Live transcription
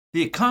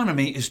The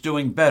economy is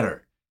doing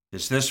better.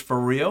 Is this for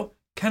real?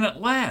 Can it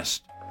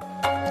last?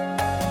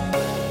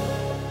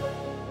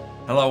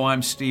 Hello,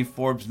 I'm Steve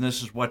Forbes, and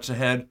this is What's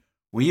Ahead,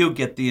 where you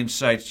get the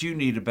insights you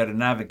need to better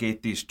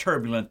navigate these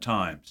turbulent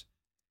times.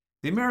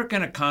 The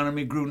American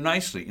economy grew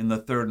nicely in the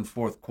third and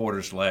fourth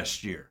quarters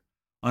last year.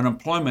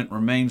 Unemployment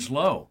remains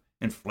low.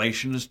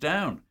 Inflation is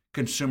down.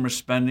 Consumer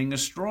spending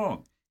is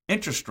strong.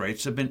 Interest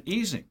rates have been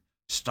easing.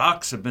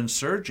 Stocks have been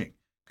surging.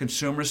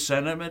 Consumer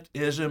sentiment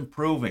is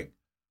improving.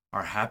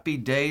 Are happy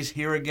days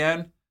here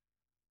again?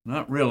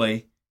 Not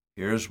really.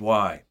 Here's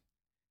why.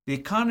 The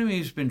economy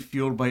has been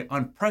fueled by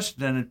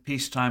unprecedented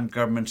peacetime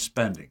government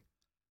spending.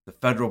 The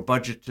federal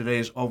budget today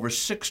is over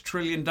 $6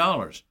 trillion,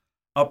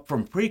 up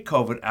from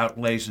pre-COVID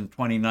outlays in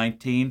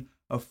 2019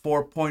 of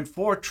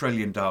 $4.4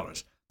 trillion.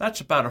 That's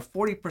about a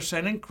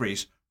 40%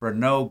 increase for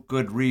no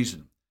good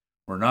reason.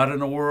 We're not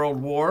in a world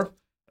war,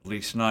 at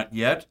least not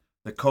yet.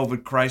 The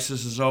COVID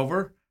crisis is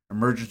over.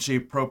 Emergency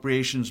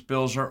appropriations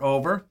bills are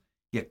over.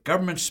 Yet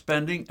government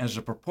spending as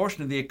a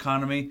proportion of the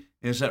economy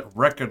is at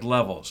record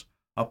levels,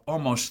 up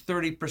almost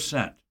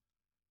 30%.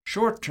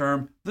 Short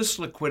term, this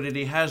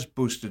liquidity has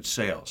boosted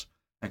sales,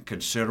 and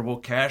considerable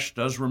cash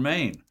does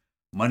remain.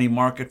 Money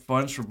market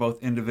funds for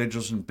both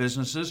individuals and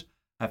businesses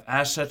have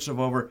assets of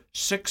over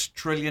 $6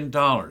 trillion.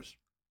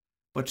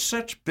 But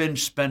such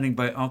binge spending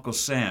by Uncle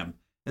Sam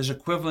is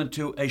equivalent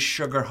to a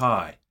sugar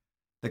high.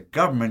 The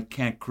government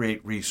can't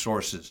create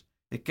resources.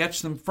 It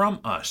gets them from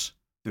us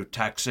through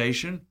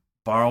taxation,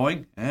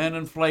 borrowing, and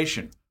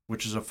inflation,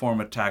 which is a form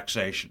of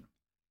taxation.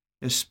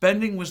 If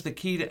spending was the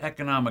key to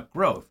economic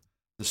growth,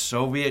 the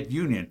Soviet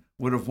Union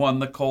would have won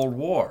the Cold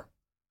War.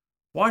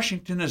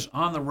 Washington is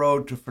on the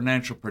road to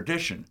financial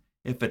perdition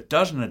if it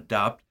doesn't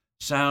adopt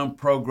sound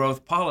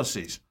pro-growth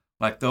policies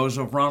like those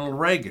of Ronald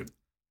Reagan,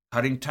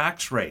 cutting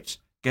tax rates,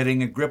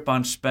 getting a grip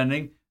on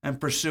spending,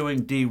 and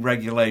pursuing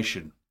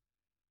deregulation.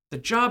 The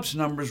jobs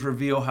numbers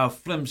reveal how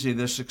flimsy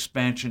this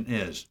expansion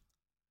is.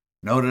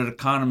 Noted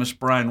economist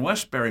Brian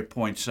Wesbury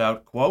points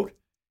out, quote,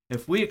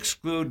 if we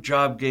exclude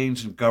job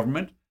gains in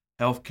government,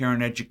 healthcare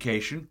and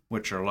education,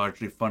 which are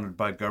largely funded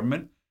by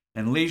government,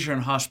 and leisure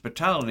and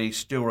hospitality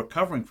still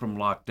recovering from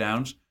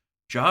lockdowns,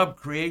 job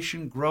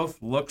creation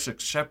growth looks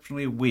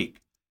exceptionally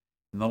weak.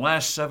 In the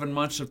last 7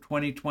 months of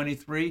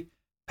 2023,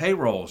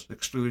 payrolls,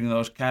 excluding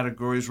those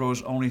categories,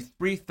 rose only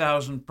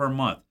 3,000 per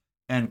month,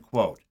 end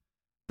quote.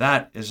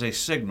 That is a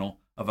signal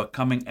of a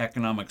coming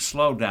economic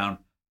slowdown,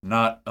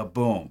 not a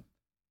boom.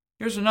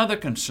 Here's another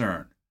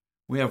concern.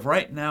 We have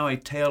right now a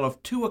tale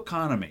of two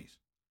economies.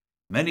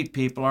 Many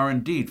people are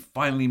indeed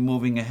finally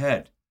moving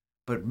ahead,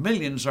 but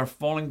millions are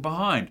falling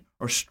behind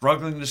or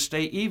struggling to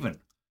stay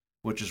even,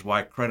 which is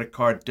why credit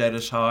card debt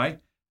is high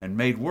and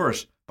made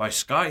worse by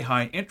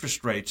sky-high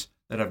interest rates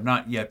that have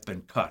not yet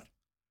been cut.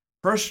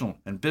 Personal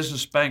and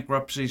business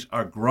bankruptcies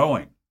are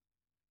growing.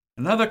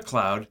 Another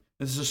cloud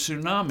is the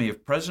tsunami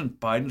of President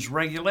Biden's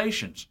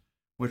regulations,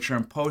 which are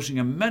imposing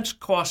immense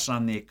costs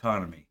on the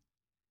economy.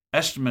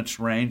 Estimates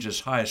range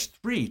as high as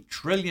 $3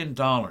 trillion.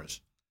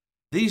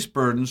 These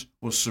burdens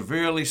will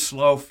severely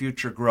slow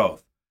future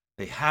growth.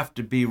 They have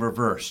to be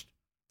reversed.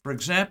 For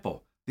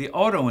example, the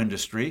auto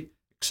industry,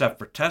 except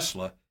for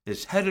Tesla,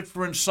 is headed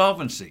for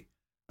insolvency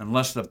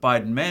unless the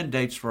Biden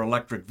mandates for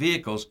electric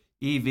vehicles,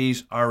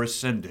 EVs, are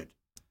rescinded.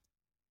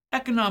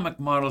 Economic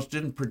models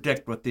didn't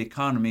predict what the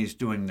economy is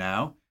doing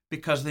now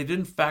because they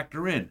didn't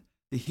factor in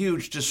the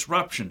huge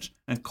disruptions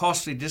and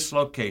costly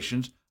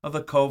dislocations of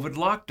the COVID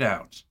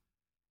lockdowns.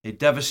 A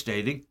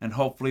devastating and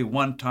hopefully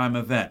one-time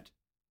event.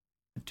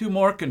 And two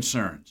more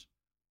concerns.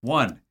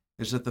 One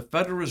is that the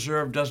Federal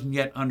Reserve doesn't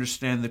yet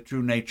understand the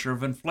true nature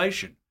of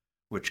inflation,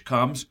 which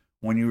comes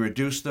when you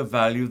reduce the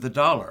value of the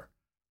dollar.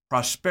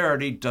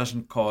 Prosperity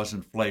doesn't cause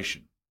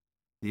inflation.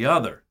 The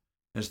other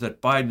is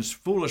that Biden's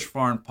foolish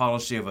foreign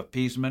policy of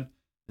appeasement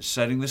is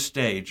setting the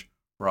stage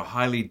for a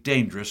highly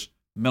dangerous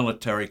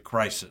military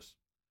crisis.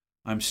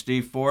 I'm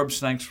Steve Forbes.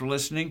 Thanks for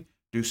listening.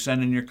 Do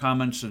send in your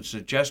comments and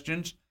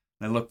suggestions.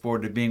 I look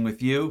forward to being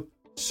with you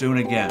soon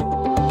again.